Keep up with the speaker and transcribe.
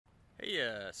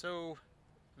So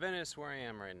Venice, where I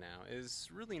am right now, is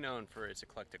really known for its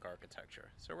eclectic architecture.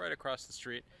 So right across the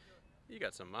street, you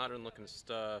got some modern looking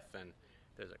stuff, and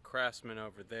there's a craftsman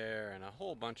over there, and a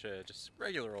whole bunch of just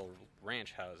regular old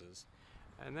ranch houses.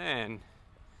 And then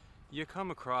you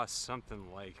come across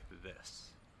something like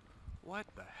this. What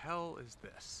the hell is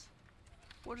this?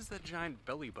 What is that giant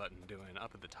belly button doing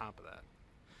up at the top of that?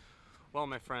 Well,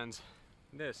 my friends,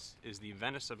 this is the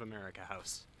Venice of America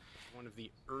house. One of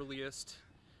the earliest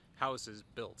houses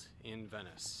built in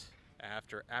Venice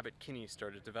after Abbot Kinney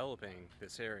started developing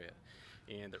this area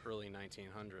in the early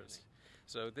 1900s.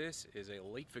 So this is a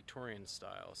late Victorian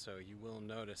style, so you will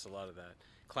notice a lot of that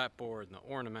clapboard and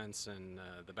the ornaments and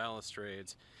the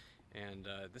balustrades. And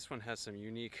this one has some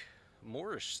unique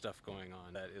Moorish stuff going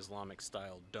on, that Islamic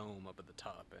style dome up at the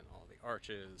top and all the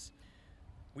arches.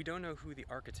 We don't know who the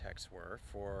architects were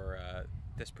for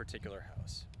this particular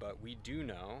house, but we do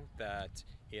know that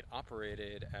it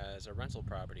operated as a rental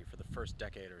property for the first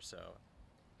decade or so.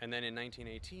 And then in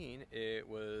 1918, it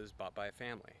was bought by a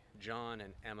family, John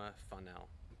and Emma Funnell.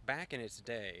 Back in its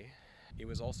day, it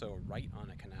was also right on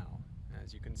a canal.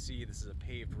 As you can see, this is a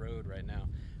paved road right now,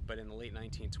 but in the late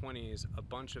 1920s, a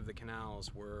bunch of the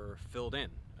canals were filled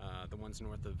in, the ones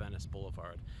north of Venice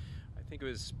Boulevard. I think it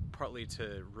was partly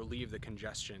to relieve the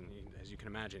congestion. As you can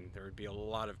imagine, there would be a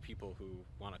lot of people who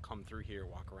want to come through here,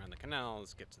 walk around the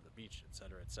canals, get to the beach,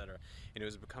 etc., etc., and it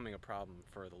was becoming a problem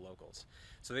for the locals.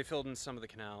 So they filled in some of the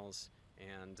canals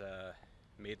and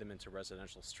made them into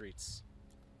residential streets.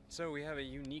 So we have a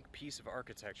unique piece of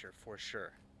architecture for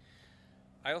sure.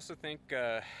 I also think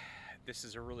this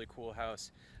is a really cool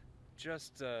house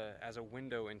just as a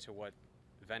window into what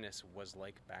Venice was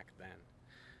like back then.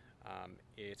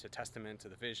 It's a testament to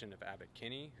the vision of Abbot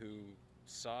Kinney, who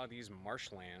saw these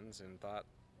marshlands and thought,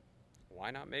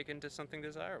 why not make it into something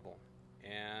desirable?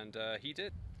 And he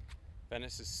did.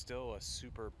 Venice is still a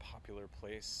super popular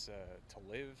place to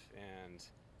live and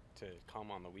to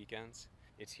come on the weekends.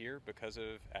 It's here because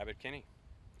of Abbot Kinney,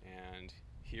 and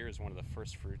here is one of the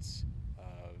first fruits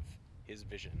of his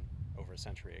vision over a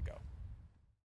century ago.